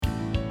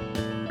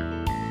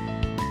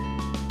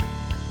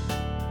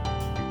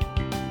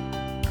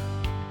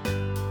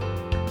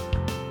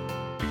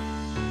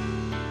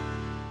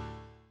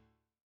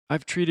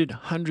I've treated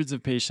hundreds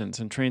of patients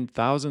and trained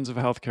thousands of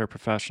healthcare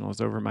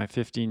professionals over my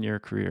 15-year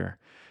career.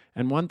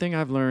 And one thing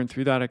I've learned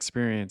through that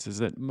experience is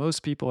that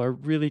most people are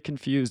really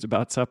confused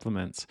about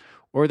supplements,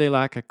 or they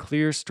lack a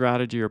clear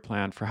strategy or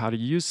plan for how to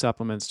use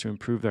supplements to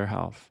improve their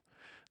health.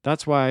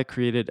 That's why I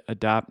created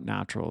Adapt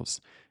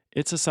Naturals.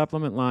 It's a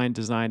supplement line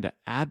designed to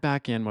add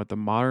back in what the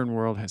modern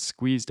world has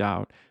squeezed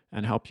out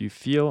and help you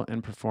feel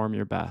and perform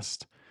your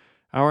best.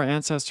 Our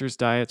ancestors'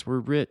 diets were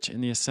rich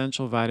in the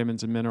essential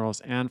vitamins and minerals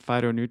and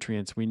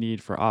phytonutrients we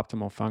need for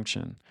optimal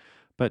function.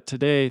 But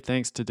today,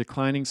 thanks to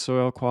declining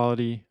soil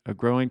quality, a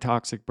growing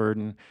toxic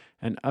burden,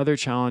 and other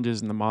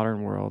challenges in the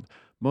modern world,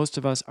 most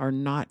of us are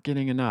not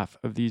getting enough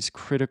of these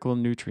critical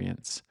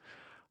nutrients.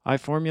 I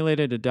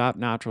formulated Adapt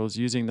Naturals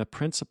using the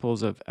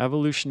principles of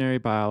evolutionary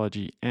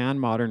biology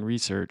and modern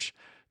research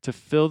to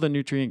fill the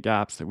nutrient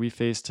gaps that we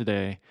face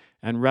today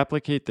and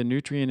replicate the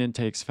nutrient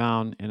intakes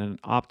found in an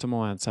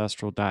optimal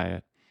ancestral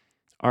diet.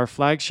 Our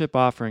flagship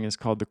offering is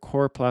called the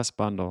Core Plus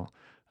Bundle,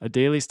 a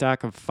daily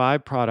stack of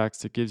 5 products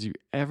that gives you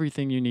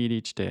everything you need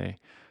each day,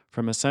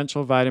 from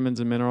essential vitamins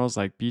and minerals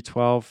like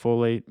B12,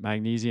 folate,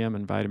 magnesium,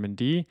 and vitamin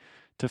D,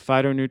 to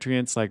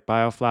phytonutrients like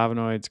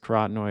bioflavonoids,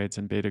 carotenoids,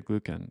 and beta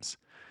glucans.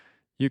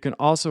 You can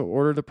also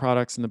order the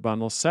products in the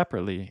bundle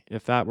separately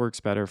if that works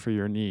better for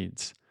your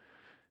needs.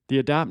 The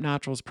Adapt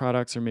Naturals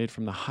products are made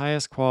from the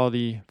highest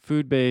quality,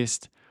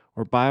 food-based,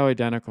 or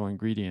bioidentical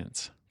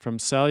ingredients. From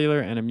cellular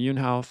and immune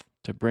health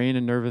to brain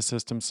and nervous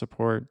system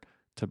support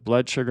to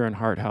blood sugar and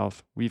heart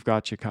health, we've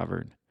got you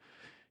covered.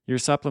 Your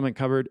supplement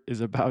cupboard is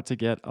about to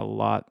get a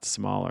lot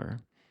smaller.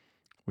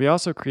 We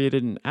also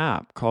created an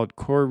app called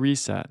Core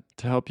Reset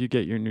to help you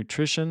get your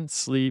nutrition,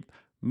 sleep,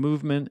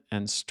 movement,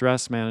 and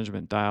stress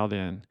management dialed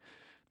in.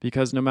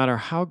 Because no matter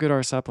how good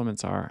our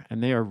supplements are,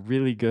 and they are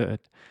really good,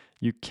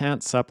 you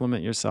can't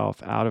supplement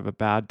yourself out of a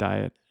bad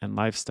diet and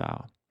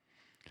lifestyle.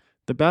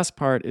 The best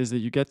part is that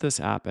you get this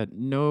app at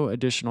no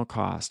additional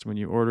cost when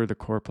you order the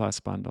Core Plus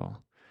bundle.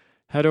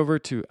 Head over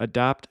to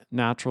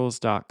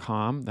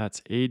adaptnaturals.com,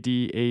 that's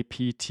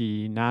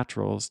ADAPT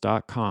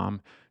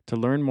naturals.com, to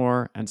learn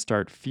more and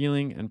start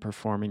feeling and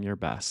performing your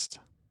best.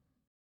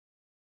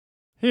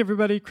 Hey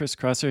everybody, Chris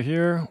Kresser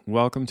here.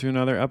 Welcome to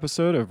another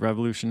episode of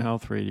Revolution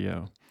Health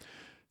Radio.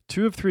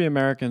 2 of 3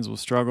 Americans will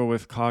struggle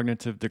with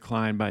cognitive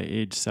decline by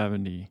age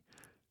 70.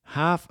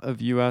 Half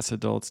of U.S.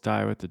 adults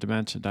die with the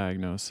dementia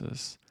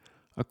diagnosis.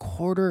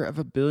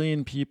 250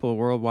 million people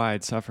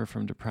worldwide suffer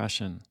from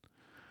depression.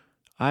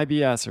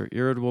 IBS, or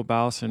irritable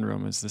bowel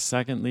syndrome, is the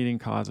second leading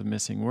cause of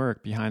missing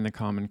work behind the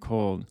common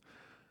cold.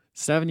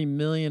 70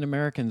 million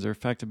Americans are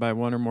affected by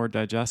one or more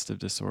digestive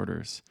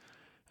disorders.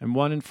 And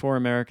 1 in 4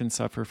 Americans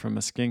suffer from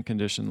a skin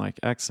condition like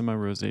eczema,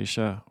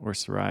 rosacea, or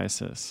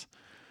psoriasis.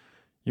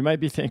 You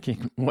might be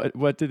thinking,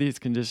 what do these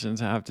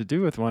conditions have to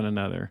do with one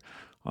another?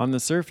 On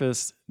the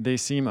surface, they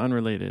seem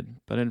unrelated,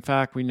 but in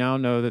fact, we now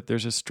know that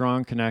there's a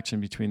strong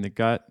connection between the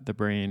gut, the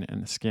brain,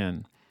 and the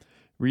skin.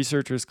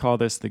 Researchers call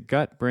this the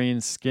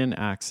gut-brain-skin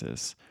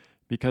axis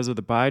because of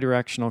the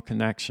bidirectional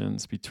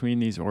connections between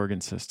these organ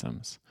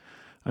systems.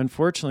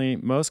 Unfortunately,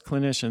 most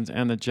clinicians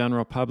and the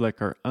general public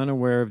are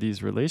unaware of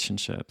these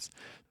relationships.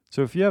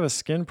 So if you have a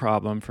skin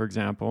problem, for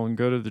example, and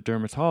go to the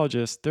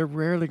dermatologist, they're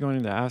rarely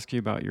going to ask you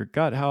about your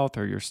gut health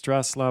or your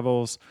stress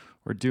levels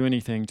or do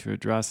anything to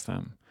address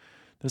them.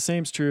 The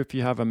same is true if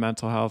you have a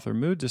mental health or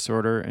mood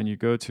disorder and you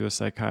go to a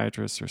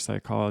psychiatrist or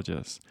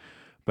psychologist.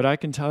 But I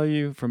can tell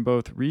you from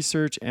both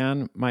research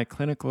and my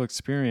clinical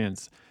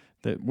experience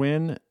that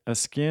when a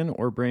skin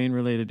or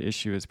brain-related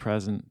issue is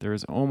present, there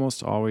is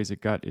almost always a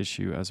gut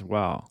issue as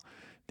well.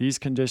 These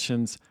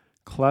conditions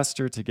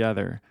cluster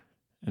together,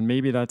 and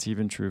maybe that's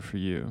even true for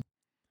you.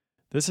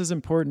 This is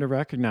important to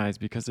recognize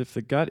because if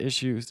the gut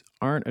issues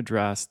aren't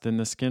addressed, then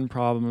the skin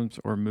problems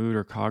or mood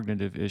or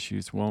cognitive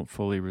issues won't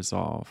fully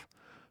resolve.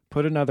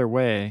 Put another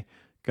way,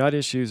 gut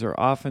issues are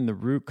often the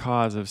root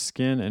cause of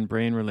skin and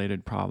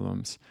brain-related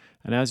problems.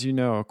 And as you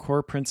know, a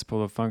core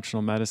principle of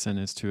functional medicine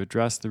is to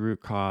address the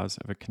root cause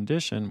of a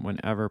condition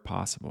whenever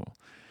possible.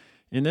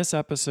 In this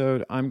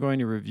episode, I'm going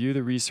to review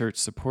the research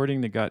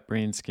supporting the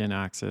gut-brain-skin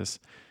axis,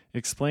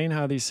 explain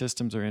how these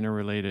systems are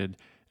interrelated,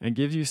 and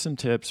give you some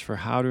tips for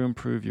how to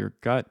improve your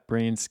gut,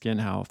 brain, skin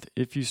health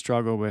if you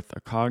struggle with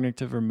a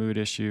cognitive or mood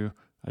issue,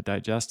 a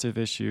digestive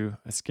issue,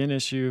 a skin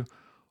issue,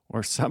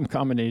 or some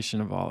combination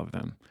of all of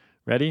them.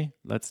 Ready?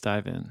 Let's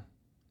dive in.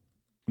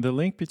 The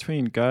link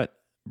between gut,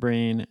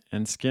 brain,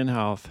 and skin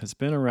health has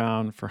been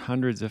around for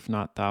hundreds, if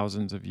not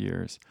thousands of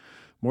years.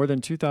 More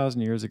than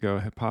 2,000 years ago,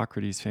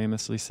 Hippocrates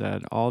famously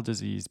said, "All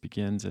disease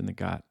begins in the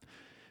gut."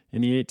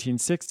 In the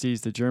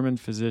 1860s, the German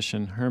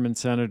physician Hermann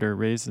Senator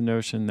raised the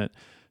notion that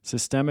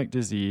systemic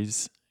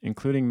disease,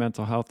 including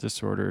mental health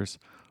disorders,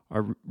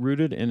 are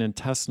rooted in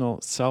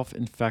intestinal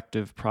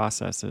self-infective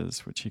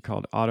processes, which he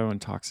called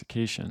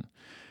autointoxication.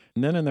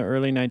 And then in the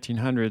early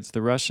 1900s,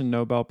 the Russian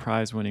Nobel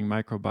Prize-winning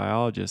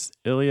microbiologist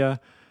Ilya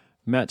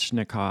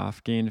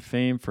Mechnikov gained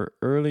fame for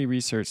early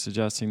research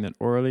suggesting that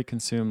orally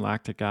consumed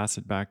lactic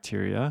acid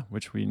bacteria,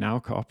 which we now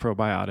call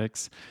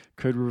probiotics,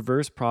 could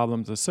reverse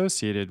problems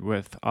associated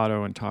with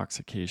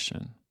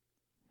autointoxication.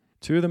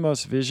 Two of the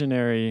most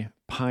visionary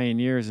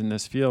pioneers in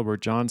this field were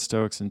John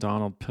Stokes and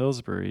Donald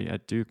Pillsbury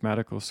at Duke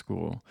Medical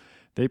School.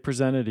 They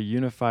presented a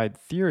unified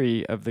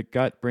theory of the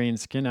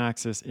gut-brain-skin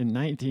axis in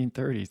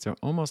 1930, so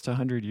almost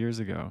 100 years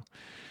ago.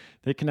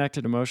 They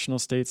connected emotional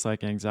states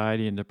like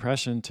anxiety and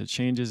depression to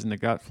changes in the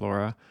gut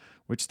flora,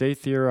 which they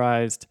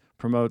theorized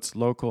promotes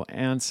local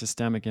and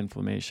systemic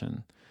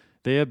inflammation.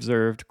 They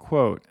observed,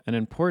 quote, an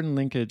important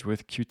linkage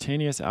with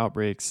cutaneous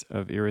outbreaks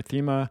of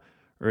erythema,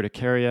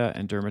 urticaria,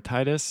 and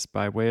dermatitis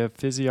by way of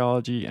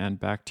physiology and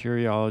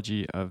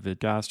bacteriology of the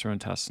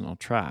gastrointestinal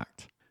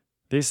tract.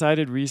 They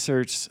cited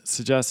research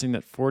suggesting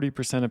that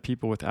 40% of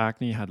people with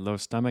acne had low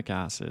stomach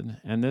acid,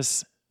 and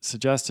this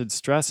suggested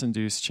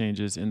stress-induced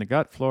changes in the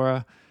gut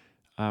flora,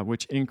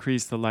 which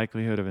increase the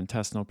likelihood of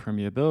intestinal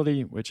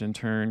permeability, which in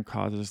turn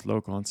causes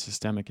local and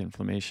systemic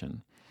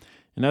inflammation.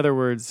 In other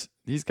words,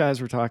 these guys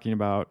were talking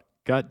about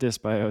gut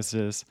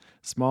dysbiosis,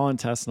 small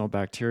intestinal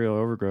bacterial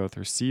overgrowth,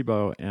 or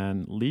SIBO,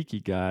 and leaky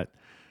gut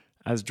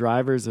as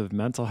drivers of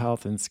mental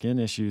health and skin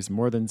issues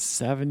more than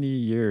 70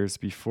 years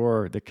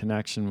before the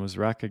connection was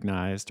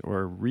recognized,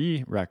 or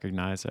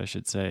re-recognized, I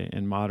should say,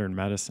 in modern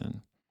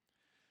medicine.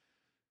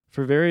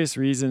 For various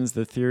reasons,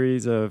 the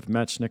theories of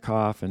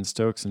Metchnikoff and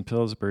Stokes and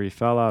Pillsbury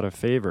fell out of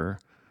favor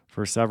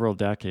for several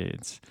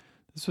decades.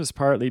 This was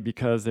partly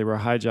because they were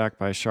hijacked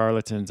by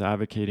charlatans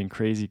advocating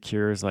crazy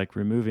cures like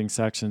removing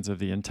sections of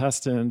the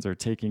intestines or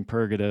taking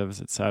purgatives,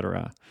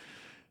 etc.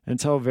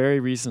 Until very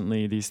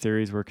recently, these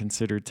theories were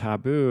considered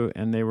taboo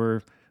and they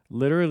were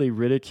literally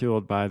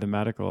ridiculed by the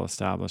medical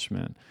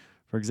establishment.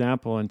 For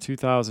example, in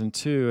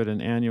 2002, at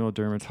an annual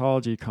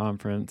dermatology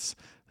conference,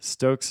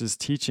 Stokes'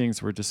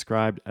 teachings were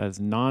described as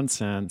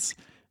nonsense,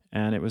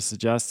 and it was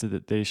suggested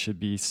that they should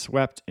be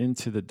swept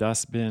into the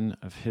dustbin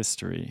of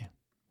history.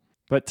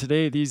 But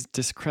today, these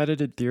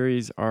discredited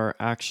theories are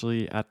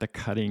actually at the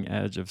cutting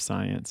edge of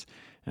science,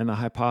 and the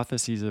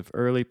hypotheses of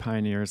early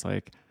pioneers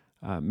like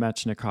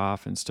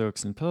Metchnikoff and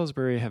Stokes and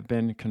Pillsbury have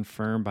been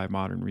confirmed by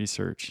modern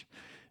research.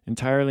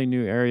 Entirely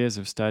new areas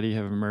of study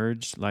have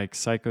emerged, like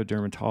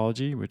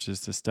psychodermatology, which is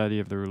the study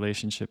of the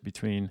relationship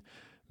between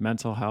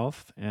mental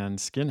health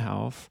and skin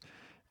health,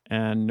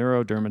 and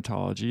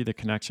neurodermatology, the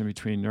connection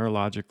between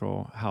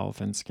neurological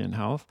health and skin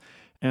health,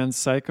 and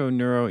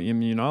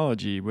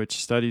psychoneuroimmunology,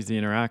 which studies the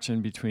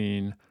interaction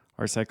between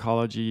our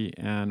psychology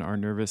and our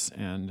nervous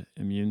and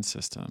immune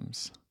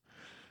systems.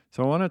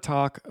 So I want to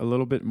talk a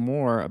little bit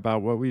more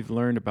about what we've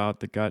learned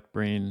about the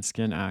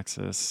gut-brain-skin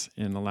axis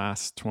in the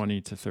last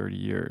 20 to 30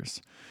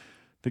 years.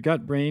 The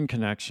gut-brain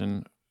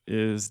connection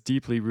is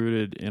deeply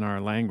rooted in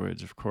our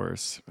language, of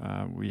course.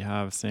 We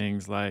have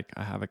sayings like,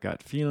 I have a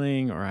gut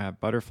feeling, or I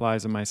have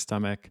butterflies in my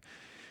stomach.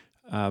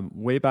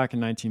 Way back in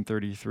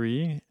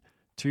 1933,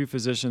 two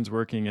physicians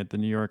working at the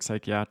New York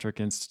Psychiatric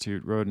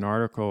Institute wrote an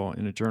article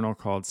in a journal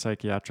called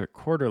Psychiatric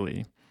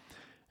Quarterly.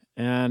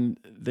 And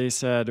they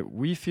said,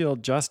 we feel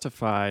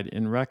justified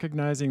in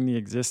recognizing the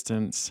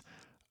existence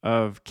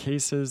of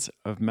cases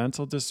of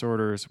mental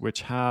disorders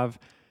which have,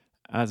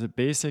 as a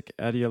basic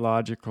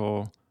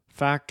etiological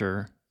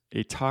factor,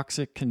 a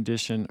toxic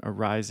condition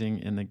arising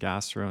in the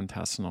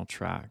gastrointestinal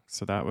tract.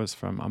 So that was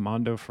from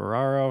Armando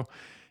Ferraro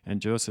and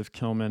Joseph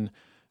Kilman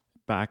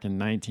back in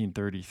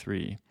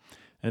 1933.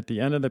 At the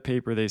end of the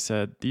paper, they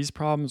said, these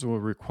problems will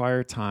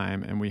require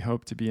time, and we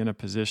hope to be in a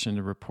position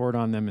to report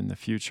on them in the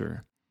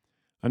future.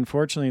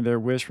 Unfortunately, their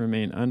wish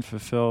remained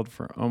unfulfilled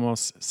for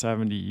almost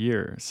 70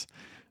 years.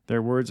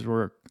 Their words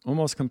were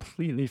almost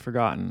completely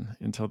forgotten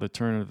until the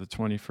turn of the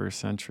 21st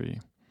century.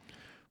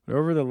 But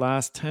over the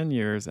last 10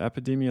 years,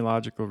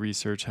 epidemiological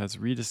research has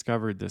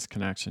rediscovered this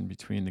connection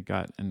between the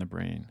gut and the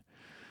brain.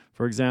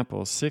 For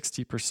example,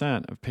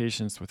 60% of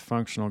patients with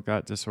functional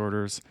gut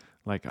disorders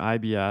like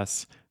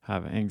IBS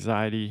have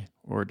anxiety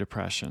or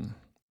depression.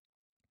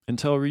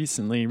 Until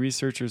recently,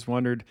 researchers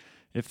wondered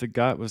if the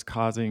gut was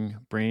causing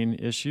brain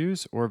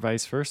issues or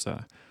vice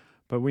versa.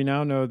 But we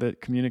now know that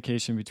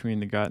communication between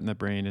the gut and the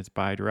brain is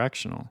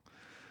bidirectional.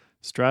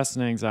 Stress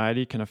and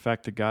anxiety can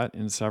affect the gut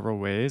in several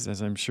ways,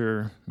 as I'm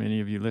sure many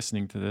of you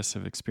listening to this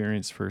have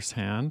experienced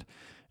firsthand,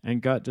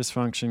 and gut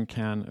dysfunction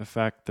can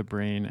affect the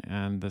brain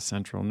and the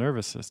central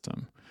nervous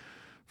system.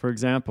 For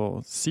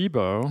example,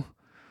 SIBO,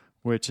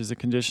 which is a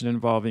condition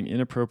involving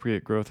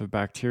inappropriate growth of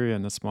bacteria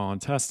in the small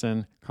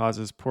intestine,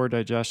 causes poor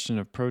digestion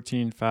of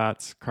protein,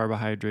 fats,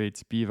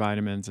 carbohydrates, B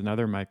vitamins, and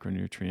other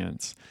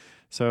micronutrients.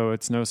 So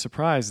it's no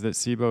surprise that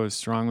SIBO is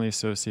strongly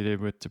associated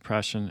with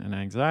depression and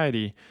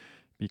anxiety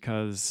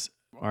because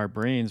our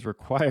brains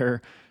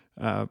require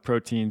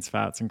proteins,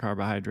 fats, and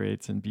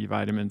carbohydrates, and B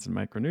vitamins and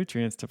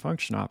micronutrients to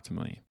function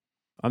optimally.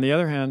 On the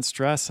other hand,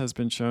 stress has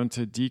been shown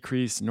to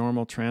decrease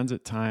normal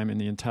transit time in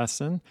the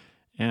intestine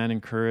and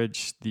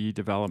encourage the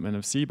development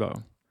of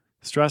SIBO.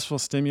 Stressful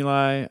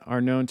stimuli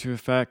are known to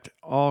affect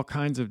all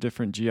kinds of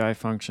different GI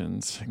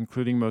functions,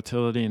 including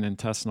motility and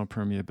intestinal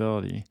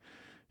permeability.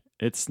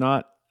 It's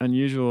not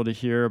unusual to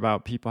hear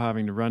about people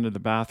having to run to the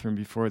bathroom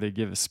before they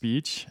give a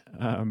speech.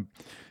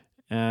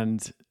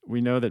 And we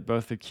know that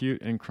both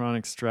acute and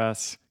chronic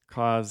stress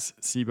cause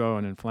SIBO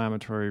and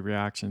inflammatory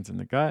reactions in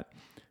the gut.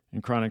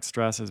 And chronic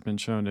stress has been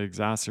shown to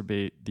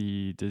exacerbate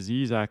the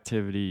disease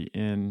activity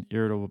in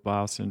irritable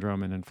bowel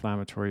syndrome and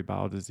inflammatory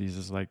bowel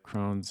diseases like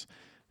Crohn's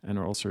and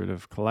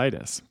ulcerative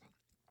colitis.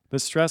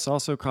 But stress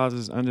also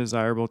causes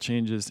undesirable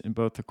changes in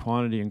both the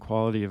quantity and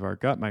quality of our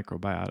gut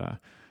microbiota.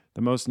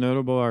 The most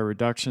notable are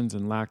reductions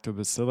in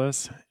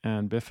lactobacillus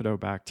and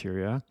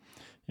bifidobacteria.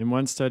 In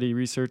one study,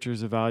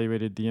 researchers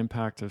evaluated the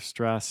impact of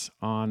stress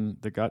on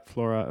the gut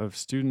flora of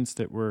students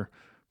that were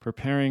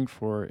preparing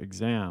for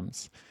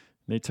exams.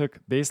 They took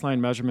baseline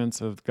measurements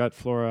of gut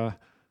flora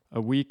a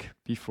week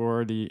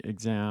before the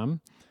exam.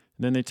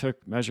 Then they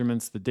took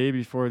measurements the day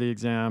before the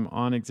exam,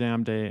 on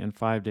exam day, and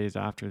 5 days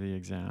after the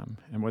exam.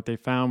 And what they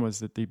found was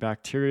that the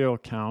bacterial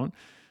count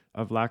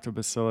of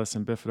lactobacillus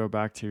and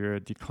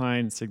bifidobacteria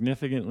declined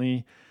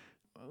significantly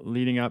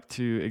leading up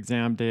to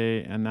exam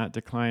day, and that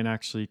decline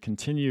actually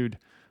continued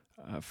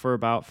for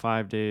about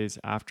 5 days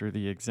after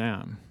the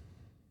exam.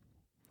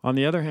 On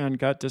the other hand,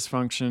 gut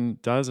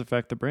dysfunction does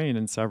affect the brain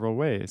in several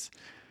ways.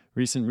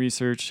 Recent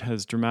research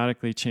has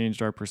dramatically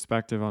changed our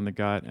perspective on the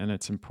gut and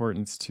its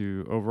importance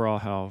to overall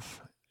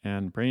health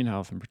and brain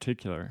health in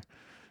particular.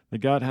 The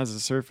gut has a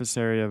surface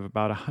area of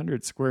about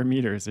 100 square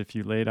meters if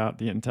you laid out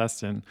the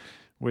intestine,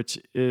 which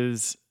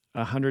is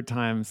 100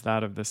 times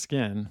that of the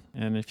skin.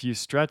 And if you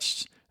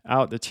stretched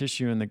out the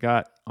tissue in the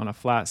gut on a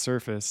flat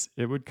surface,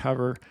 it would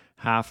cover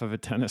half of a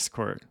tennis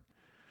court.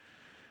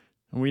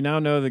 And we now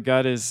know the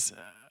gut is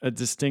a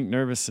distinct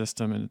nervous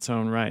system in its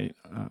own right,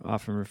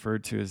 often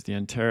referred to as the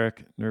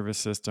enteric nervous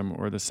system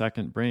or the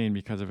second brain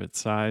because of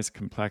its size,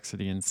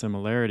 complexity, and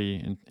similarity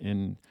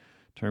in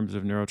terms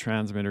of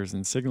neurotransmitters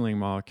and signaling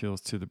molecules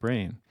to the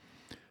brain.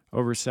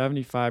 Over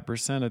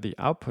 75% of the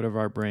output of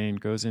our brain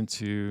goes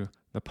into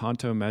the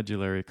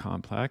pontomedullary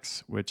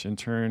complex, which in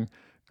turn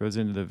goes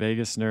into the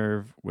vagus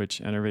nerve, which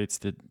innervates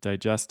the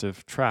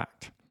digestive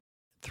tract.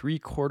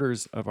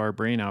 3/4 of our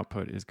brain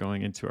output is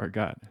going into our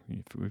gut,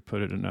 if we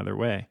put it another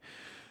way.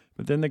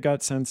 But then the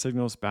gut sends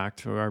signals back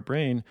to our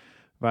brain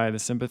via the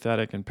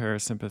sympathetic and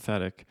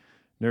parasympathetic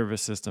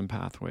nervous system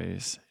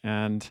pathways.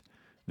 And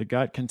the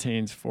gut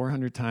contains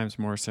 400 times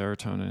more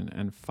serotonin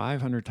and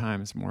 500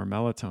 times more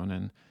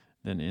melatonin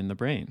than in the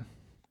brain.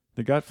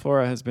 The gut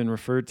flora has been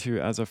referred to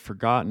as a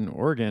forgotten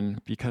organ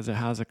because it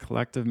has a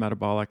collective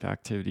metabolic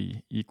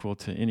activity equal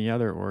to any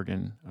other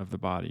organ of the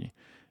body.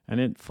 And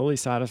it fully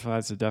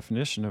satisfies the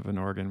definition of an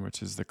organ,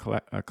 which is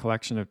a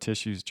collection of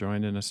tissues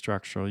joined in a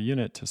structural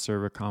unit to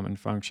serve a common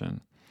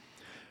function.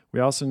 We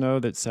also know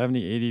that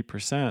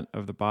 70-80%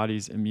 of the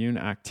body's immune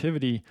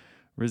activity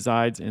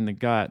resides in the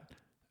gut,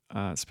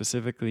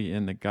 specifically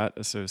in the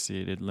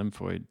gut-associated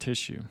lymphoid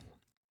tissue.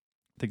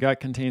 The gut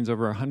contains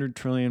over 100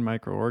 trillion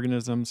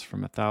microorganisms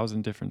from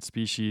 1,000 different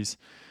species,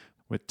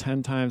 with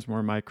 10 times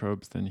more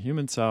microbes than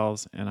human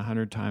cells and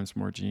 100 times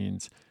more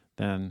genes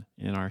than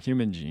in our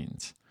human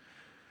genes.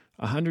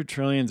 100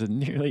 trillion is a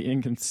nearly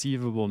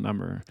inconceivable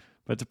number,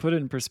 but to put it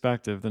in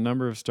perspective, the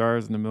number of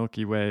stars in the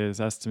Milky Way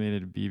is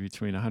estimated to be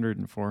between 100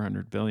 and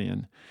 400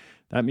 billion.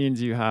 That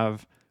means you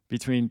have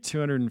between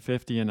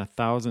 250 and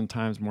 1,000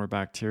 times more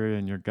bacteria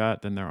in your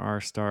gut than there are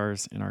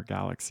stars in our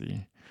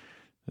galaxy.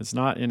 It's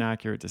not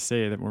inaccurate to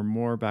say that we're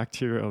more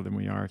bacterial than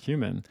we are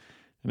human.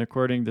 And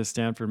according to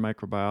Stanford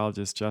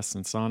microbiologist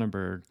Justin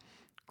Sonnenberg,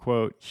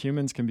 quote,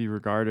 humans can be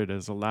regarded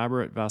as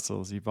elaborate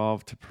vessels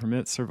evolved to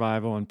permit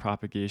survival and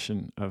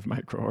propagation of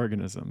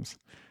microorganisms.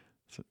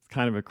 So it's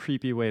kind of a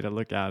creepy way to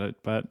look at it,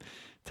 but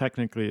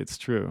technically it's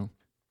true.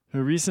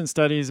 The recent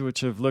studies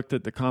which have looked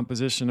at the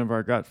composition of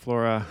our gut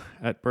flora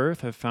at birth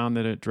have found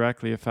that it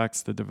directly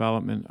affects the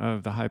development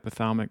of the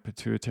hypothalamic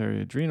pituitary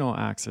adrenal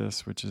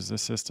axis, which is the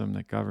system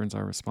that governs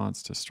our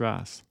response to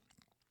stress.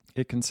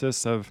 It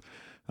consists of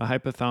the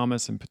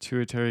hypothalamus and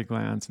pituitary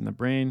glands in the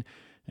brain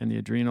and the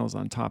adrenals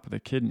on top of the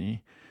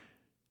kidney.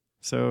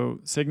 So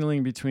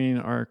signaling between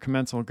our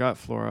commensal gut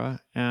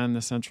flora and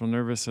the central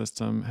nervous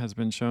system has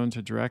been shown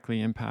to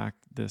directly impact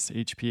this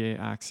HPA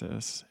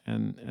axis.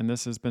 And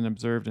this has been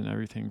observed in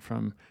everything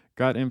from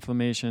gut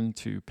inflammation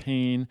to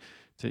pain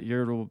to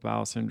irritable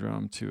bowel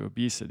syndrome to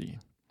obesity.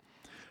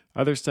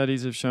 Other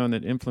studies have shown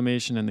that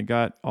inflammation in the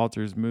gut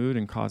alters mood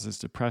and causes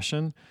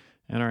depression,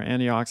 and our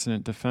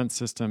antioxidant defense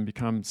system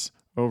becomes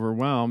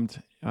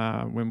overwhelmed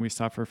when we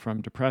suffer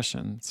from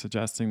depression,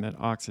 suggesting that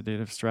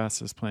oxidative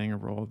stress is playing a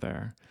role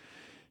there.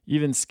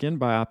 Even skin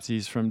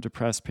biopsies from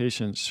depressed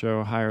patients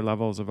show higher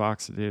levels of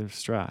oxidative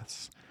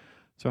stress.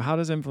 So how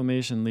does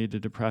inflammation lead to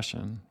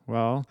depression?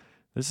 Well,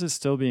 this is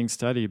still being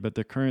studied, but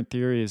the current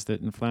theory is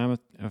that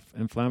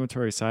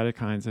inflammatory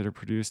cytokines that are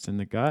produced in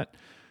the gut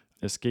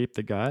escape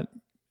the gut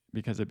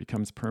because it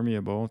becomes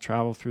permeable,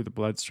 travel through the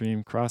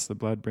bloodstream, cross the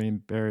blood-brain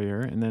barrier,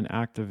 and then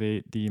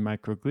activate the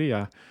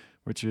microglia,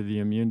 which are the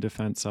immune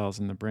defense cells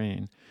in the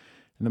brain.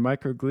 And the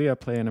microglia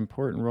play an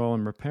important role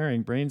in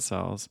repairing brain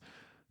cells,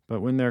 but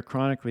when they're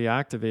chronically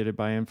activated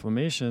by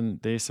inflammation,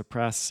 they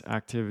suppress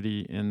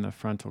activity in the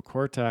frontal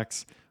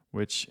cortex,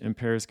 which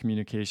impairs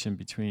communication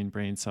between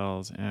brain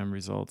cells and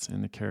results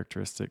in the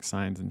characteristic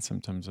signs and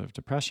symptoms of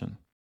depression.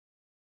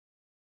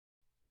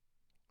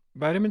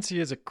 Vitamin C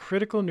is a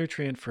critical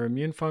nutrient for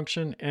immune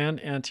function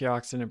and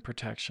antioxidant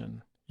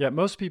protection. Yet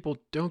most people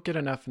don't get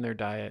enough in their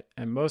diet,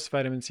 and most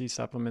vitamin C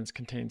supplements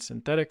contain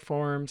synthetic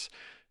forms,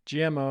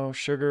 GMO,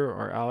 sugar,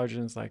 or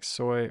allergens like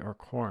soy or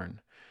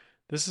corn.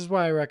 This is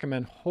why I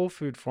recommend whole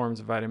food forms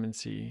of vitamin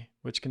C,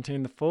 which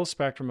contain the full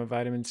spectrum of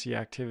vitamin C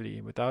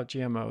activity without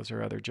GMOs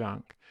or other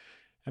junk.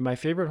 And my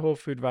favorite whole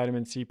food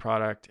vitamin C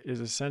product is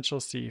Essential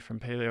C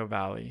from Paleo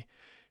Valley.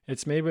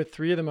 It's made with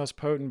three of the most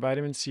potent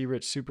vitamin C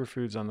rich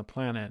superfoods on the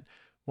planet,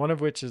 one of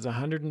which is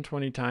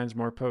 120 times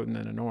more potent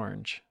than an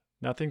orange.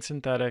 Nothing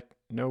synthetic,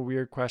 no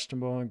weird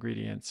questionable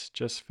ingredients,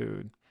 just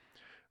food.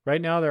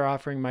 Right now, they're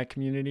offering my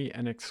community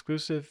an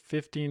exclusive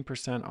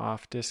 15%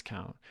 off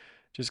discount.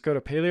 Just go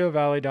to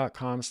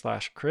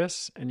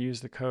paleovalley.com/Chris and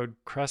use the code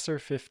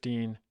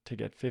CRESSER15 to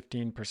get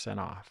 15%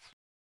 off.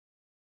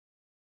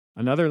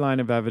 Another line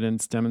of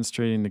evidence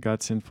demonstrating the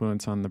gut's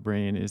influence on the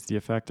brain is the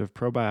effect of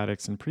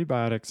probiotics and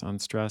prebiotics on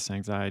stress,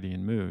 anxiety,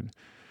 and mood.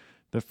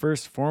 The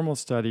first formal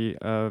study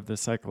of the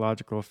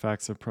psychological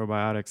effects of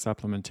probiotic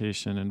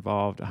supplementation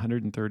involved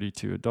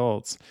 132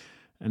 adults,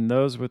 and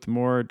those with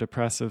more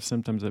depressive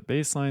symptoms at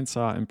baseline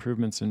saw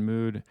improvements in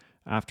mood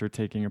after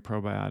taking a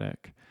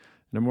probiotic.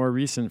 And a more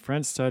recent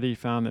French study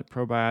found that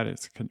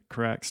probiotics could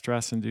correct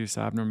stress-induced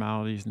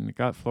abnormalities in the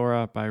gut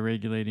flora by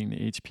regulating the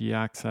HP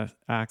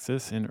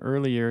axis in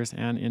early years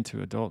and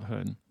into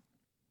adulthood.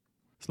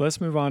 So let's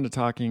move on to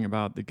talking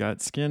about the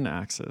gut-skin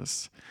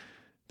axis.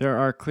 There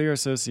are clear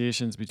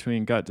associations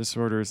between gut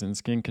disorders and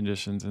skin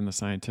conditions in the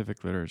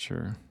scientific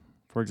literature.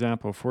 For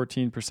example,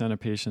 14% of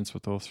patients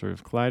with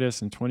ulcerative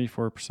colitis and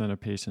 24%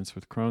 of patients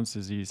with Crohn's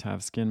disease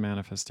have skin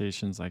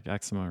manifestations like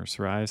eczema or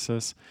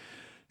psoriasis.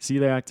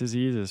 Celiac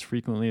disease is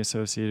frequently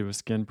associated with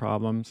skin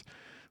problems.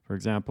 For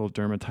example,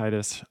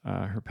 dermatitis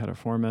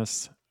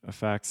herpetiformis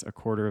affects a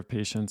quarter of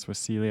patients with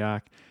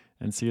celiac,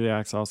 and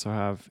celiacs also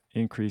have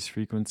increased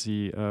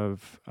frequency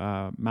of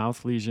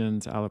mouth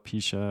lesions,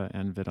 alopecia,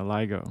 and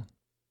vitiligo.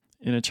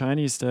 In a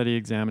Chinese study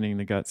examining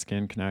the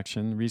gut-skin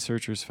connection,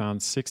 researchers found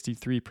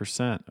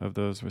 63% of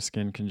those with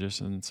skin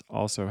conditions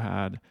also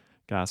had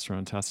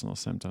gastrointestinal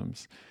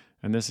symptoms.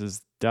 And this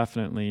is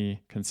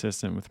definitely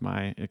consistent with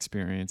my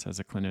experience as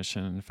a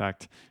clinician. In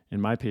fact, in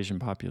my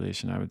patient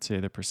population, I would say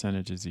the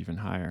percentage is even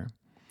higher.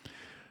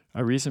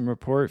 A recent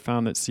report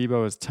found that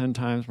SIBO is 10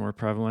 times more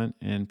prevalent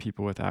in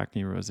people with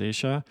acne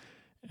rosacea,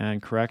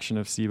 and correction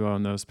of SIBO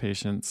in those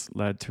patients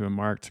led to a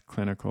marked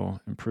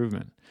clinical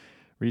improvement.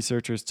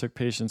 Researchers took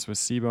patients with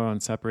SIBO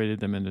and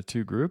separated them into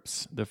two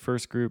groups. The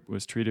first group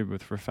was treated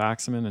with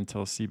rifaximin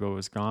until SIBO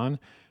was gone,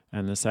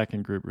 and the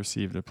second group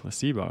received a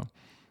placebo.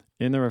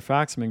 In the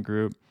rifaximin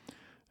group,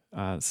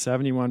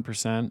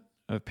 71%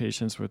 of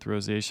patients with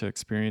rosacea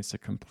experienced a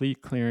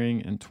complete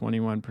clearing and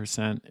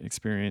 21%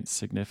 experienced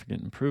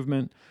significant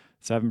improvement.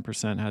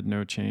 7% had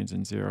no change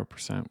and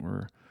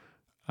 0%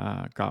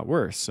 got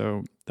worse.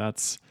 So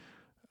that's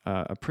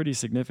a pretty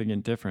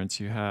significant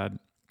difference. You had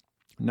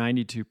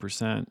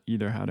 92%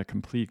 either had a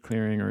complete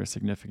clearing or a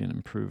significant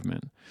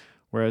improvement.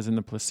 Whereas in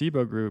the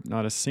placebo group,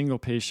 not a single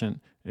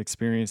patient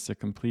experienced a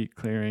complete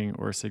clearing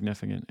or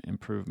significant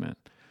improvement.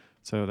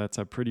 So that's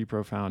a pretty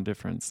profound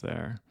difference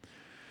there.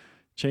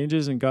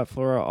 Changes in gut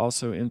flora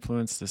also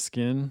influence the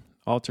skin.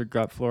 Altered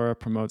gut flora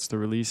promotes the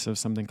release of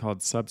something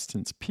called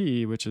substance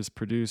P, which is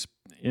produced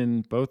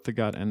in both the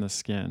gut and the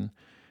skin.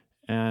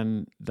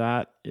 And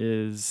that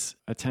is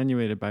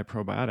attenuated by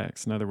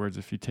probiotics. In other words,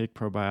 if you take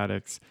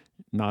probiotics,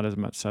 not as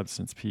much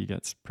substance P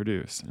gets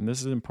produced. And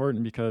this is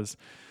important because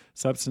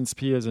substance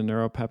P is a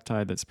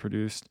neuropeptide that's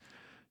produced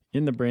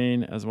in the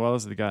brain as well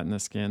as the gut and the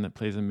skin that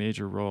plays a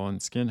major role in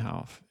skin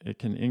health. It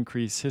can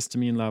increase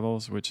histamine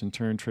levels, which in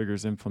turn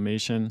triggers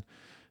inflammation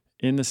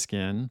in the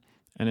skin.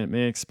 And it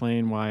may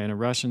explain why in a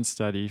Russian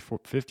study,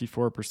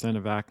 54%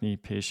 of acne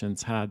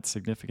patients had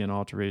significant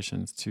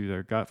alterations to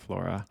their gut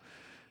flora.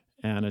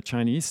 And a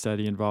Chinese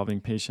study involving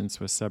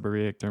patients with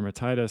seborrheic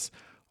dermatitis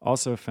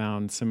also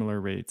found similar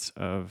rates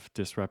of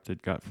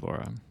disrupted gut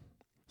flora.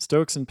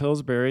 Stokes and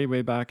Pillsbury,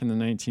 way back in the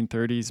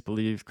 1930s,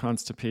 believed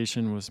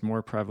constipation was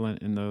more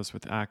prevalent in those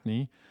with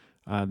acne.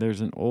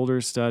 There's an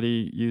older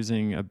study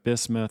using a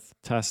bismuth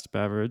test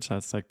beverage,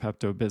 that's like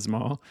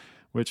Pepto-Bismol,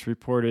 which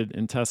reported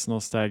intestinal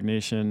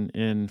stagnation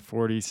in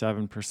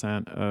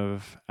 47%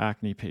 of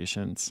acne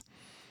patients.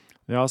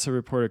 They also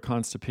reported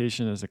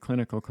constipation as a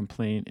clinical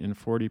complaint in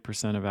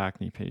 40% of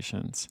acne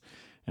patients.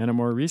 And a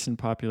more recent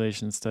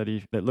population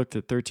study that looked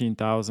at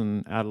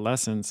 13,000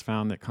 adolescents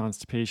found that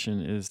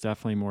constipation is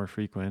definitely more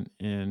frequent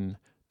in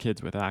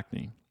kids with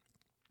acne.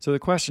 So the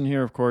question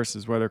here, of course,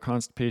 is whether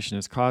constipation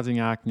is causing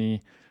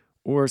acne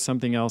or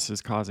something else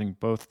is causing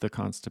both the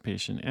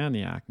constipation and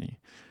the acne.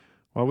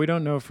 While we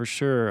don't know for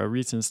sure, a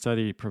recent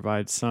study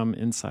provides some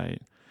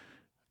insight.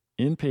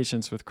 In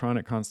patients with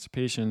chronic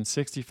constipation,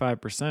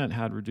 65%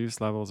 had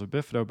reduced levels of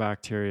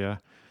bifidobacteria,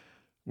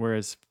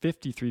 whereas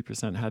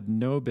 53% had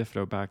no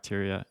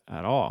bifidobacteria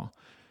at all.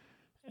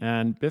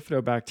 And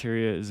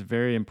bifidobacteria is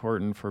very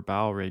important for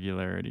bowel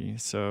regularity.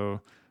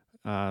 So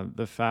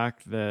The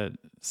fact that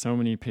so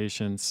many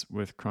patients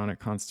with chronic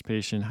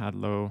constipation had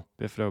low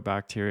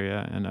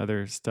bifidobacteria, and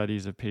other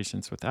studies of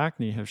patients with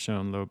acne have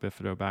shown low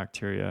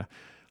bifidobacteria,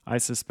 I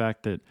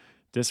suspect that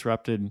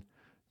disrupted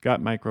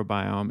gut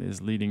microbiome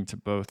is leading to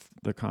both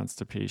the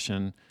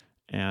constipation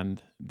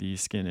and the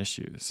skin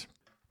issues.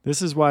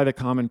 This is why the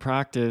common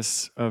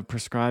practice of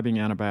prescribing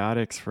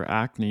antibiotics for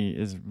acne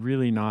is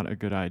really not a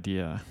good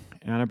idea.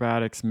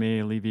 Antibiotics may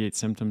alleviate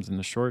symptoms in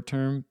the short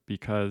term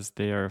because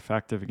they are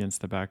effective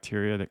against the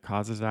bacteria that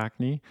causes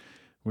acne,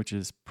 which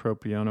is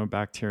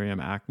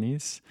Propionibacterium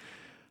acnes.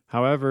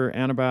 However,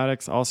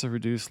 antibiotics also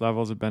reduce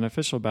levels of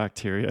beneficial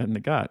bacteria in the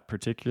gut,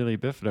 particularly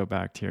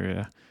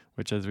bifidobacteria,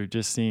 which, as we've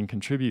just seen,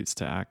 contributes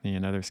to acne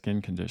and other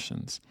skin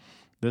conditions.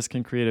 This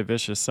can create a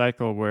vicious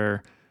cycle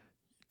where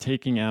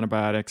taking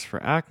antibiotics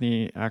for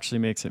acne actually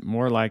makes it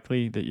more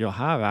likely that you'll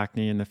have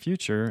acne in the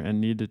future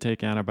and need to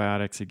take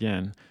antibiotics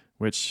again,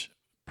 which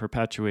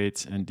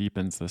perpetuates and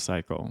deepens the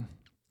cycle.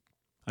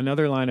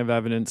 Another line of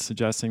evidence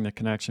suggesting the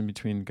connection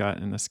between gut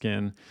and the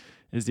skin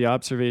is the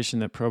observation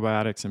that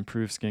probiotics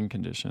improve skin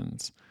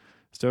conditions.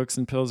 Stokes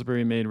and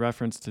Pillsbury made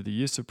reference to the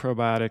use of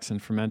probiotics in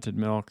fermented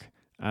milk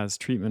as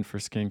treatment for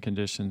skin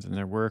conditions in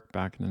their work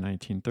back in the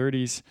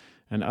 1930s,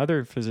 and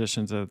other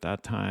physicians at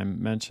that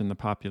time mentioned the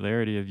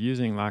popularity of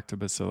using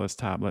lactobacillus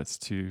tablets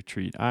to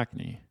treat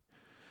acne.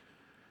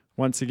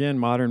 Once again,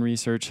 modern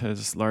research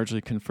has largely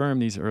confirmed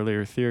these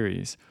earlier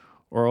theories.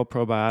 Oral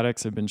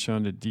probiotics have been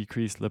shown to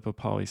decrease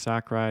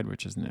lipopolysaccharide,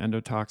 which is an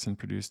endotoxin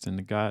produced in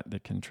the gut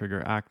that can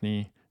trigger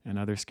acne and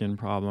other skin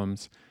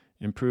problems,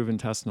 improve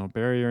intestinal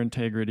barrier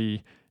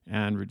integrity,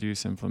 and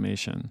reduce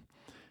inflammation.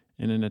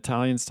 In an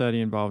Italian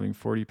study involving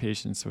 40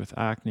 patients with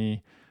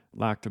acne,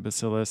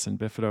 lactobacillus and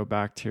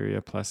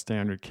bifidobacteria plus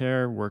standard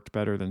care worked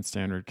better than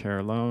standard care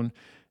alone,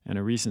 and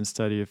a recent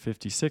study of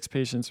 56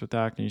 patients with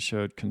acne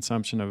showed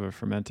consumption of a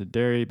fermented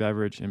dairy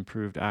beverage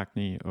improved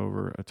acne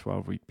over a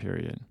 12-week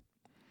period.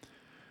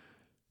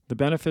 The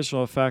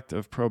beneficial effect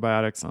of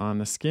probiotics on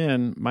the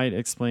skin might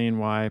explain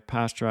why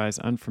pasteurized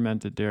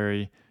unfermented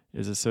dairy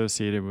is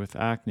associated with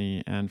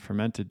acne and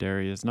fermented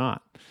dairy is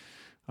not.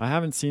 I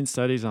haven't seen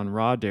studies on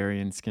raw dairy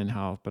and skin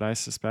health, but I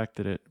suspect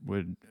that it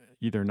would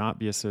either not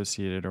be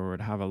associated or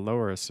would have a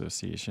lower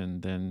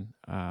association than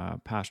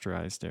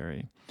pasteurized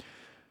dairy.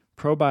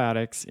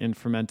 Probiotics in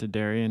fermented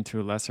dairy and to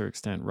a lesser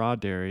extent raw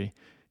dairy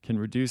can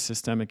reduce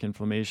systemic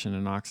inflammation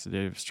and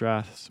oxidative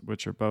stress,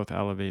 which are both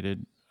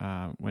elevated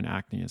when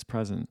acne is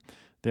present.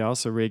 They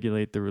also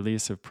regulate the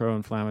release of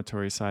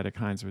pro-inflammatory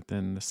cytokines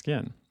within the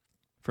skin.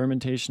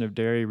 Fermentation of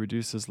dairy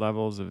reduces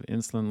levels of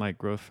insulin-like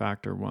growth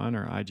factor 1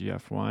 or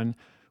IGF-1,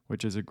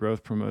 which is a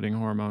growth-promoting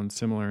hormone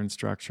similar in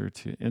structure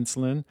to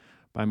insulin,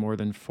 by more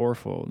than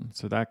fourfold.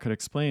 So that could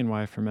explain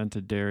why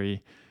fermented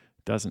dairy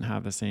doesn't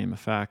have the same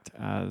effect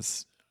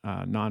as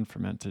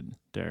non-fermented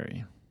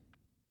dairy.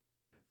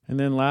 And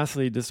then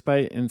lastly,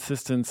 despite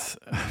insistence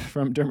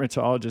from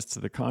dermatologists to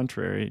the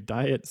contrary,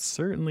 diet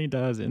certainly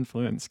does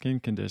influence skin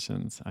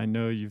conditions. I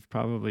know you've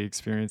probably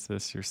experienced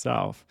this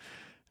yourself.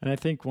 And I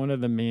think one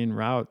of the main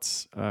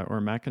routes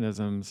or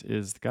mechanisms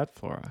is the gut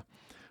flora.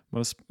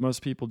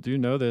 Most people do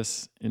know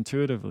this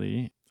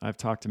intuitively. I've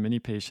talked to many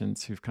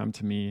patients who've come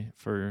to me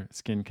for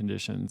skin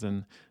conditions,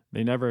 and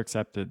they never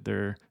accepted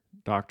their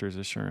doctor's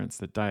assurance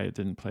that diet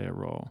didn't play a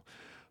role.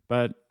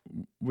 But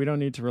we don't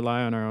need to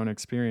rely on our own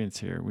experience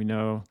here. We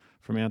know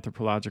from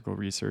anthropological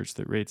research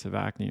that rates of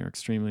acne are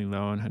extremely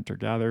low in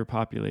hunter-gatherer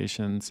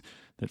populations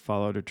that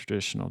followed a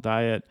traditional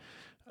diet.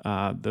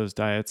 Those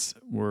diets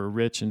were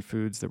rich in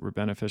foods that were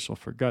beneficial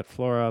for gut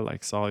flora,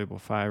 like soluble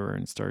fiber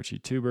and starchy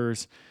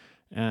tubers.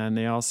 And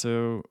they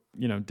also,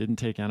 didn't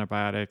take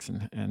antibiotics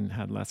and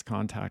had less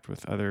contact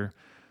with other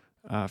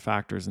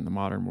factors in the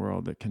modern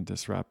world that can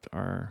disrupt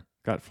our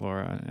gut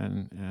flora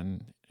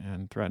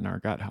and threaten our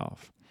gut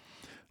health.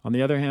 On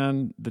the other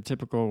hand, the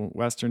typical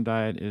Western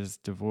diet is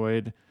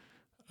devoid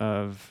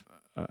of,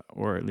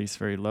 or at least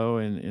very low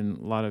in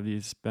a lot of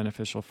these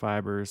beneficial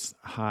fibers,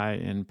 high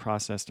in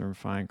processed and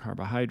refined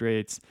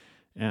carbohydrates,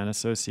 and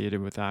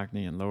associated with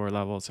acne and lower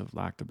levels of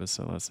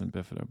lactobacillus and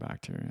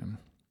bifidobacterium.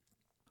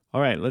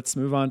 All right, let's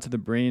move on to the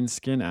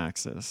brain-skin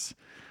axis.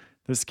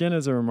 The skin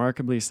is a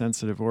remarkably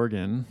sensitive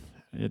organ.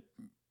 It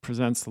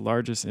presents the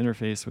largest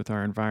interface with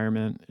our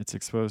environment. It's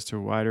exposed to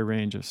a wider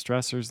range of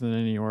stressors than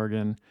any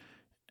organ,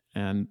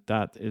 and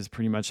that is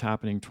pretty much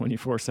happening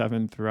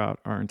 24/7 throughout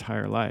our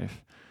entire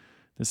life.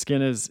 The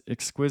skin is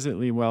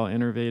exquisitely well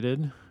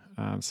innervated,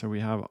 so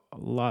we have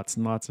lots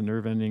and lots of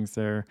nerve endings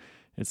there.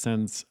 It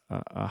sends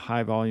a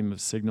high volume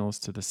of signals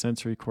to the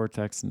sensory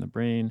cortex in the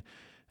brain,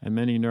 and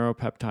many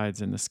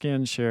neuropeptides in the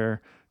skin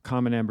share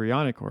common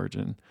embryonic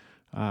origin,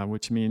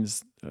 which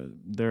means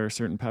there are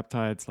certain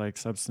peptides like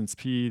substance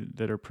P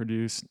that are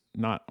produced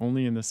not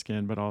only in the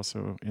skin, but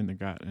also in the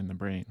gut and the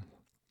brain.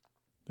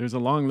 There's a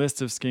long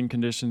list of skin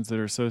conditions that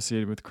are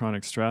associated with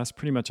chronic stress,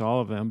 pretty much all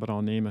of them, but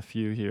I'll name a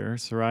few here.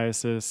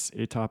 Psoriasis,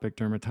 atopic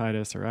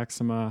dermatitis or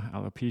eczema,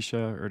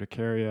 alopecia,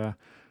 urticaria,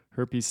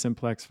 herpes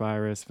simplex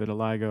virus,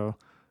 vitiligo,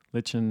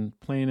 lichen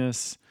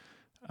planus,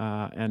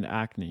 and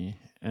acne.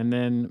 And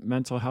then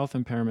mental health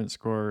impairment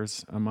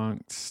scores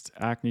amongst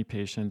acne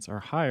patients are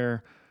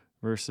higher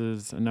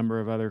versus a number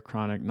of other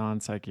chronic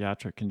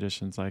non-psychiatric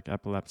conditions like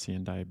epilepsy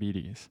and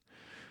diabetes.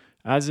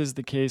 As is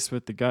the case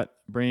with the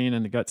gut-brain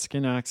and the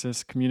gut-skin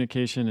axis,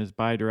 communication is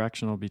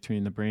bidirectional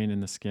between the brain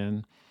and the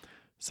skin.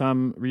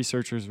 Some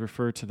researchers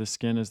refer to the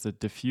skin as the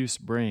diffuse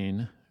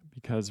brain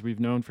because we've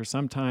known for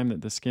some time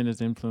that the skin is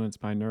influenced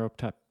by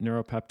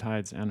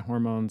neuropeptides and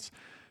hormones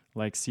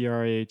like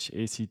CRH,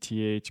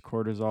 ACTH,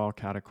 cortisol,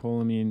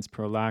 catecholamines,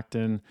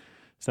 prolactin,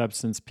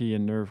 substance P,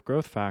 and nerve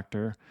growth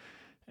factor.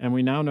 And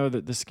we now know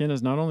that the skin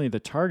is not only the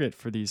target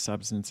for these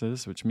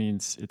substances, which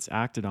means it's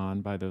acted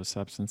on by those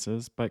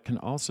substances, but can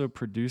also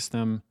produce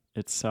them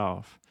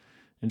itself.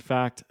 In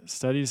fact,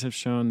 studies have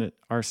shown that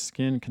our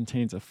skin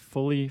contains a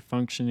fully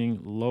functioning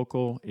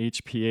local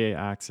HPA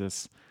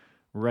axis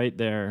right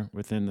there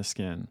within the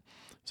skin.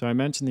 So I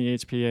mentioned the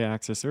HPA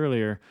axis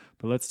earlier,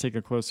 but let's take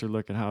a closer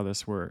look at how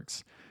this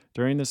works.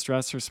 During the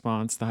stress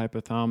response, the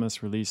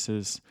hypothalamus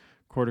releases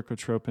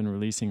corticotropin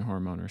releasing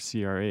hormone, or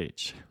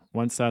CRH.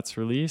 Once that's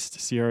released,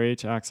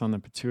 CRH acts on the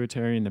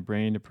pituitary in the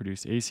brain to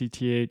produce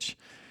ACTH.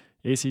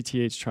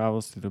 ACTH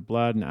travels through the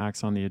blood and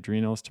acts on the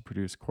adrenals to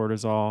produce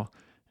cortisol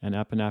and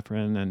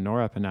epinephrine and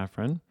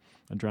norepinephrine,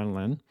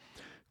 adrenaline.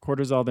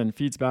 Cortisol then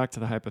feeds back to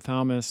the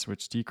hypothalamus,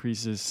 which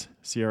decreases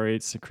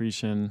CRH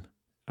secretion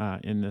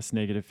in this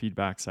negative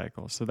feedback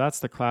cycle. So that's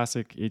the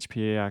classic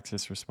HPA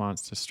axis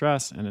response to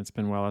stress, and it's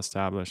been well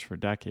established for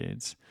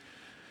decades.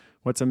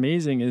 What's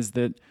amazing is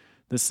that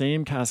the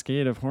same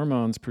cascade of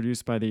hormones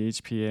produced by the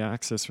HPA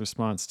axis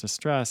response to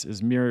stress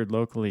is mirrored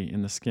locally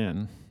in the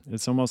skin.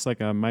 It's almost like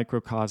a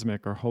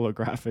microcosmic or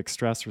holographic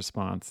stress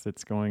response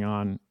that's going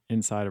on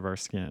inside of our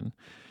skin.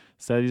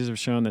 Studies have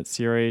shown that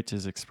CRH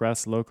is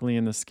expressed locally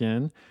in the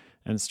skin,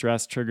 and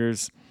stress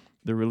triggers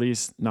the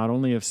release not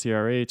only of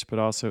CRH, but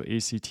also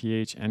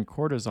ACTH and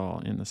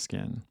cortisol in the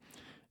skin.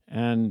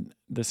 And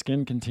the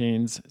skin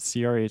contains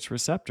CRH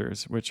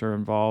receptors, which are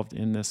involved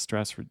in this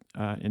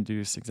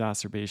stress-induced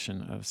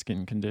exacerbation of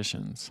skin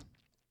conditions.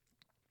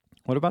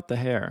 What about the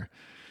hair?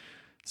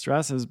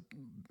 Stress has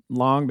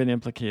long been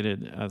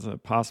implicated as a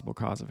possible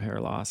cause of hair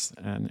loss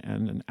and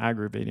an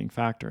aggravating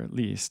factor, at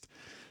least.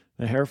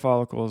 The hair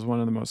follicle is one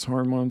of the most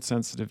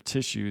hormone-sensitive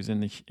tissues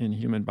in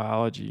human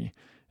biology.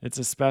 It's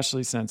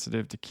especially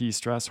sensitive to key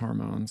stress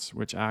hormones,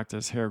 which act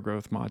as hair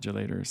growth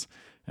modulators.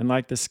 And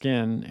like the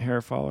skin,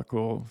 hair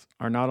follicles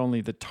are not only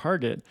the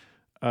target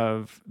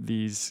of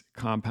these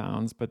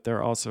compounds, but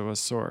they're also a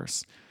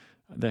source.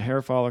 The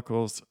hair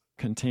follicles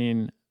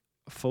contain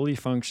fully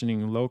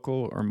functioning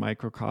local or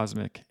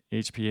microcosmic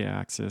HPA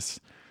axis,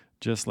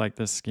 just like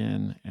the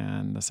skin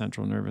and the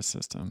central nervous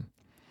system.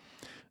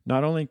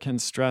 Not only can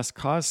stress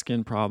cause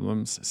skin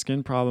problems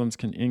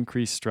can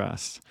increase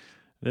stress.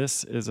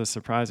 This is a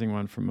surprising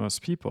one for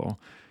most people.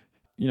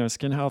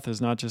 Skin health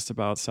is not just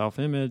about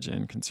self-image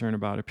and concern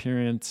about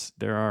appearance.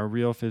 There are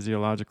real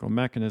physiological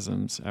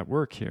mechanisms at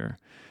work here.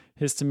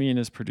 Histamine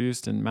is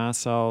produced in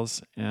mast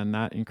cells, and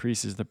that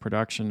increases the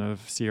production of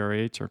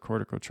CRH, or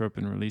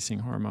corticotropin-releasing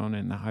hormone,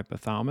 in the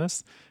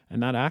hypothalamus,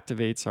 and that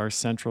activates our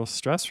central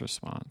stress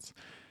response.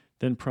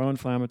 Then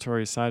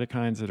pro-inflammatory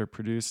cytokines that are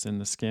produced in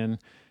the skin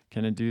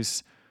can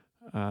induce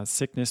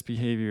sickness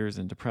behaviors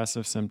and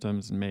depressive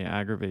symptoms and may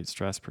aggravate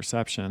stress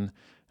perception,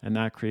 and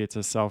that creates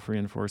a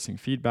self-reinforcing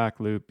feedback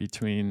loop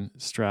between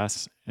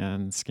stress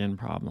and skin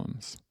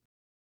problems.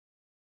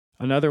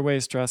 Another way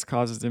stress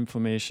causes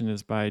inflammation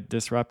is by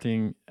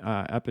disrupting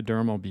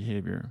epidermal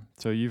behavior.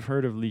 So you've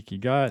heard of leaky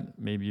gut,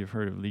 maybe you've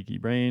heard of leaky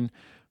brain,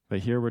 but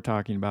here we're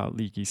talking about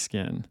leaky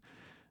skin.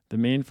 The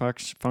main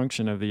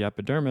function of the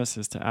epidermis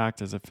is to act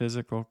as a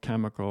physical,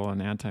 chemical,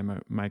 and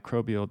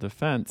antimicrobial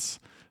defense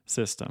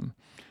system.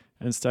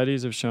 And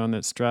studies have shown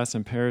that stress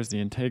impairs the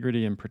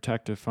integrity and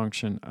protective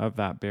function of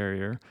that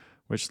barrier,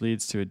 which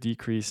leads to a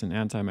decrease in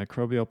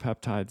antimicrobial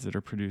peptides that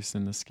are produced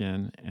in the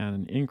skin and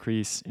an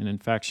increase in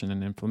infection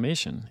and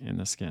inflammation in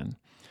the skin.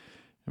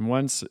 And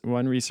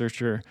one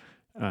researcher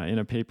in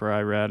a paper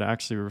I read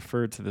actually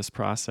referred to this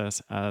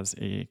process as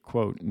a,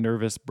 quote,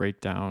 nervous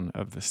breakdown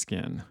of the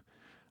skin,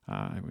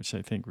 which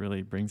I think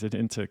really brings it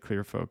into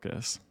clear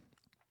focus.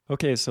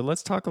 Okay, so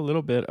let's talk a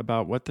little bit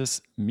about what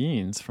this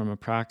means from a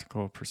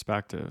practical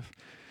perspective.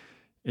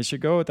 It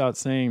should go without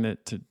saying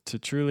that to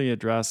truly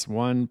address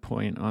one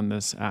point on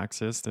this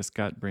axis, this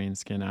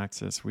gut-brain-skin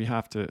axis, we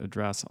have to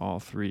address all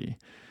three.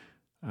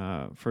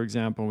 For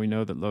example, we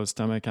know that low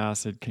stomach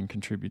acid can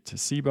contribute to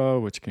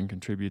SIBO, which can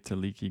contribute to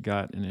leaky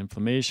gut and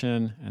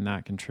inflammation, and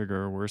that can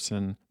trigger or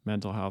worsen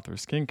mental health or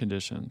skin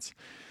conditions.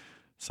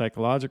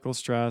 Psychological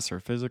stress or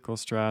physical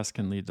stress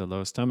can lead to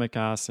low stomach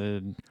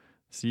acid,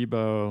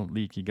 SIBO,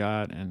 leaky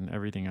gut, and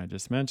everything I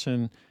just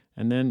mentioned.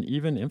 And then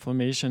even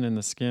inflammation in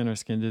the skin or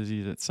skin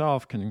disease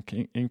itself can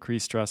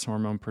increase stress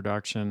hormone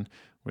production,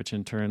 which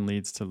in turn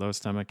leads to low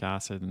stomach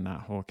acid and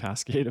that whole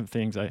cascade of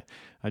things I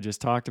just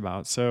talked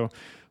about. So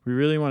we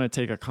really want to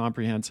take a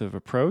comprehensive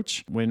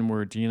approach when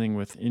we're dealing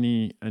with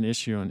an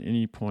issue on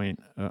any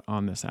point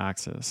on this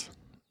axis.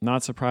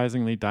 Not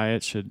surprisingly,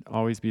 diet should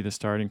always be the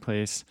starting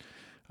place.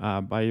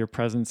 By your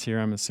presence here,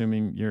 I'm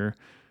assuming you're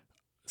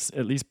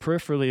at least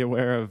peripherally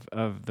aware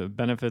of the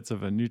benefits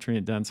of a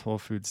nutrient-dense whole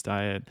foods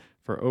diet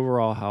for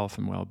overall health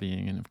and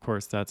well-being. And of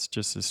course, that's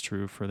just as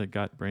true for the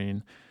gut,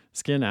 brain,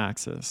 skin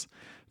axis.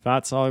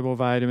 Fat-soluble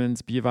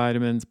vitamins, B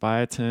vitamins,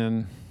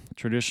 biotin,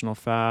 traditional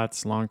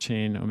fats,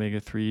 long-chain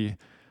omega-3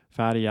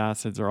 fatty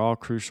acids are all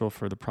crucial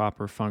for the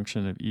proper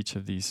function of each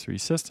of these three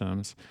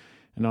systems.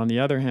 And on the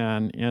other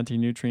hand,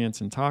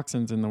 anti-nutrients and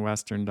toxins in the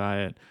Western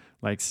diet,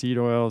 like seed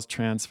oils,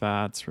 trans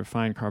fats,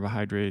 refined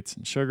carbohydrates,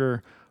 and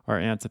sugar, are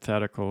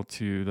antithetical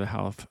to the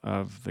health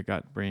of the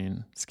gut,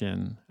 brain,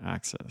 skin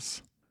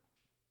axis.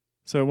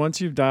 So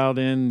once you've dialed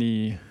in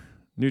the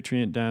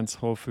nutrient-dense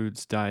whole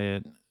foods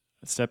diet,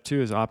 step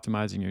 2 is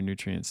optimizing your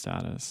nutrient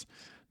status.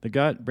 The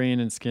gut, brain,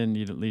 and skin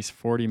need at least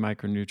 40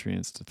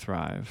 micronutrients to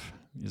thrive.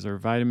 These are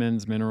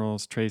vitamins,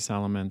 minerals, trace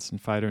elements,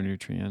 and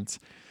phytonutrients.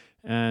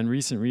 And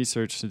recent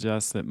research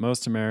suggests that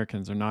most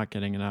Americans are not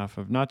getting enough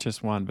of not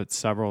just one, but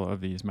several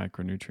of these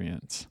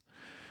micronutrients.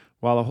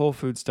 While a whole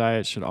foods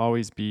diet should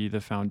always be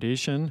the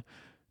foundation,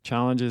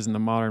 challenges in the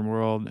modern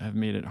world have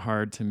made it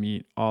hard to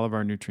meet all of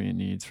our nutrient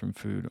needs from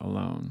food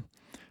alone.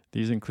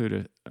 These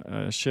include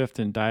a shift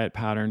in diet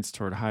patterns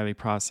toward highly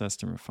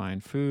processed and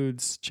refined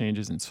foods,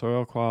 changes in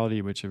soil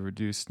quality, which have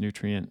reduced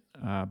nutrient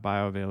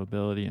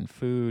bioavailability in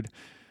food,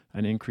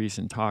 an increase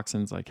in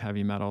toxins like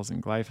heavy metals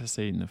and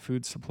glyphosate in the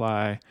food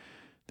supply,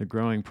 the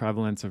growing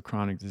prevalence of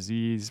chronic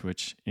disease,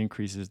 which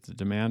increases the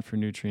demand for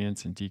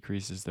nutrients and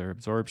decreases their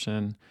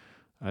absorption,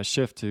 a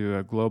shift to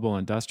a global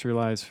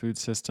industrialized food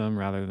system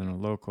rather than a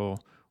local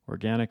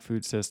organic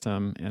food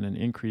system, and an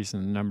increase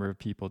in the number of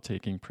people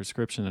taking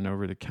prescription and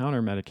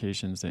over-the-counter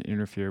medications that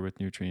interfere with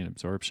nutrient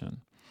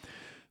absorption.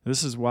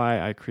 This is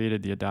why I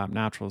created the Adapt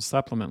Naturals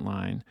supplement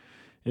line.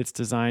 It's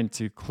designed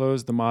to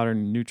close the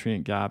modern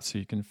nutrient gap so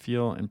you can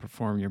feel and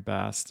perform your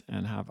best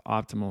and have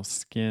optimal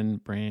skin,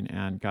 brain,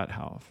 and gut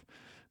health.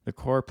 The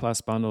Core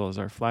Plus bundle is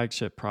our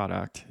flagship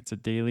product. It's a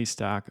daily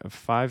stack of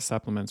 5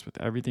 supplements with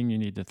everything you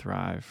need to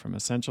thrive, from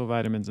essential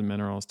vitamins and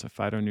minerals to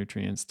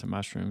phytonutrients to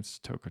mushrooms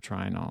to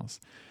tocotrienols.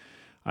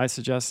 I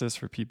suggest this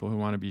for people who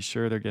want to be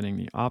sure they're getting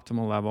the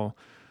optimal level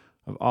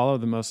of all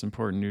of the most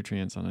important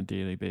nutrients on a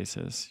daily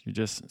basis. You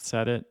just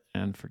set it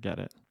and forget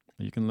it.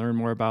 You can learn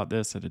more about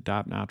this at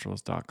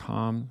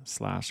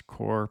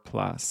adaptnaturals.com/core+.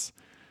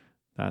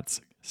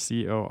 That's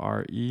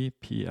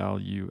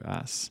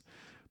COREPLUS.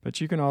 But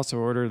you can also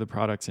order the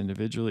products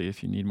individually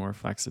if you need more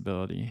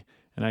flexibility.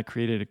 And I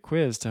created a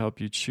quiz to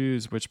help you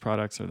choose which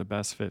products are the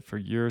best fit for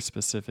your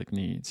specific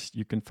needs.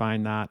 You can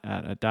find that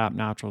at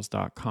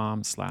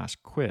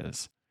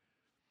adaptnaturals.com/quiz.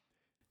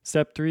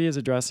 Step 3 is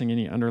addressing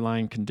any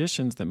underlying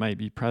conditions that might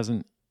be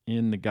present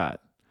in the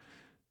gut.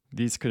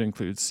 These could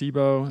include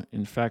SIBO,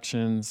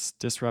 infections,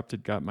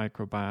 disrupted gut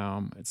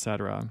microbiome,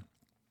 etc.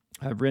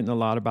 I've written a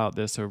lot about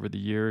this over the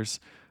years.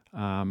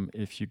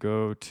 If you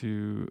go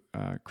to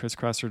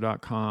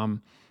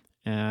chriskresser.com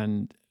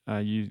and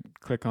you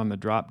click on the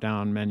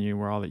drop-down menu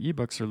where all the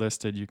ebooks are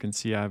listed, you can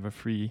see I have a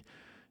free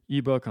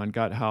ebook on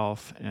gut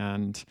health,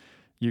 and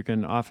you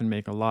can often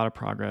make a lot of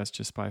progress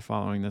just by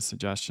following the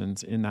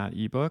suggestions in that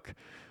ebook.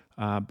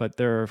 But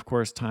there are, of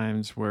course,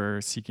 times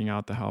where seeking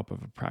out the help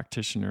of a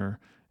practitioner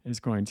is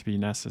going to be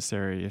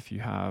necessary if you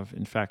have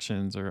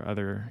infections or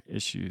other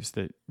issues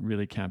that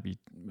really can't be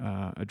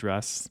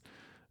addressed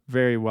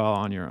very well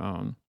on your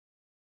own.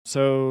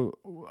 So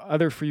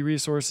other free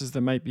resources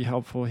that might be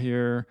helpful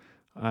here,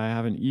 I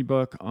have an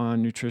ebook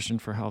on nutrition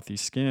for healthy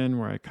skin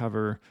where I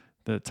cover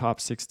the top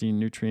 16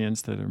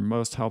 nutrients that are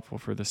most helpful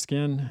for the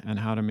skin and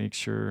how to make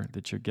sure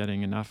that you're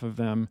getting enough of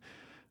them.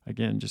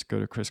 Again, just go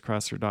to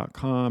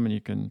chriskresser.com and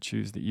you can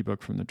choose the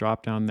ebook from the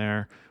drop down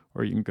there,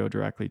 or you can go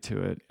directly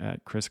to it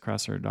at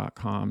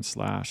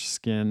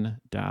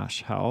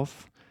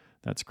chriskresser.com/skin-health.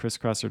 That's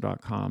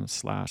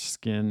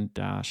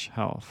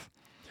chriskresser.com/skin-health.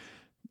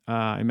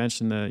 I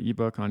mentioned the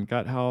ebook on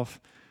gut health.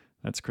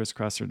 That's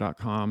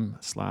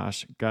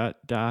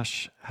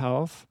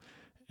chriskresser.com/gut-health.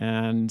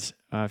 And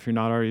if you're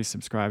not already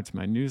subscribed to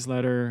my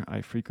newsletter,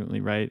 I frequently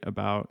write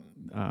about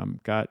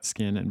gut,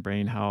 skin, and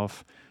brain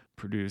health,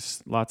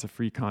 produce lots of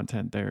free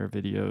content there,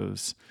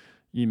 videos,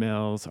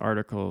 emails,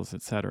 articles,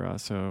 etc.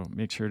 So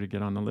make sure to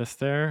get on the list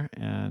there,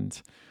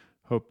 and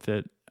hope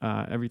that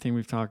everything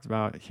we've talked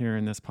about here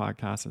in this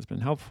podcast has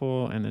been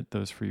helpful and that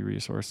those free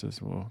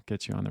resources will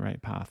get you on the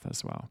right path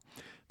as well.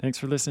 Thanks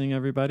for listening,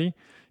 everybody.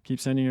 Keep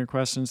sending your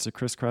questions to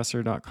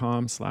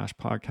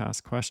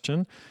chriskresser.com/podcast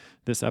question.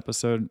 This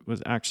episode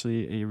was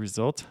actually a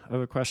result of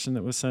a question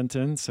that was sent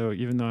in. So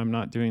even though I'm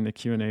not doing the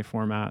Q&A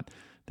format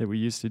that we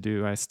used to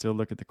do, I still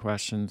look at the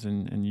questions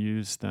and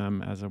use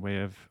them as a way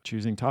of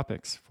choosing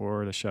topics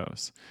for the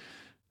shows.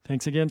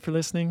 Thanks again for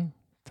listening.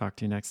 Talk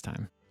to you next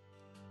time.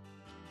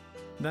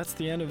 That's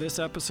the end of this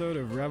episode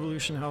of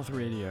Revolution Health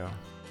Radio.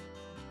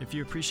 If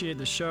you appreciate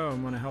the show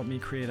and want to help me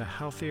create a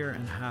healthier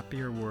and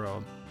happier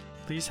world,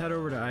 please head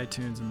over to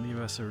iTunes and leave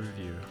us a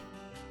review.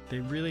 They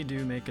really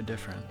do make a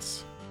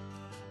difference.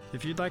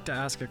 If you'd like to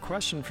ask a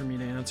question for me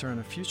to answer on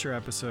a future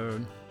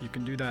episode, you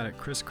can do that at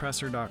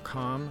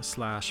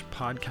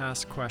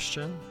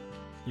chriskresser.com/podcastquestion.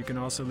 You can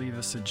also leave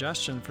a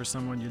suggestion for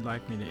someone you'd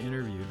like me to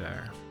interview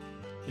there.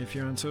 If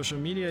you're on social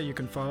media, you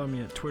can follow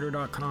me at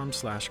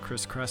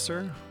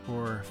twitter.com/chriskresser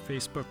or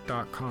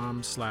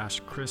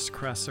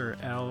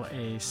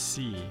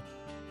facebook.com/chriskresserlac.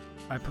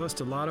 I post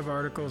a lot of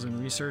articles and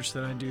research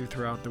that I do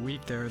throughout the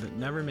week there that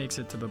never makes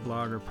it to the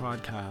blog or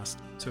podcast,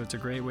 so it's a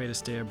great way to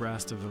stay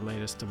abreast of the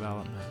latest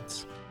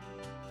developments.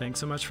 Thanks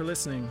so much for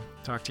listening.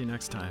 Talk to you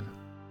next time.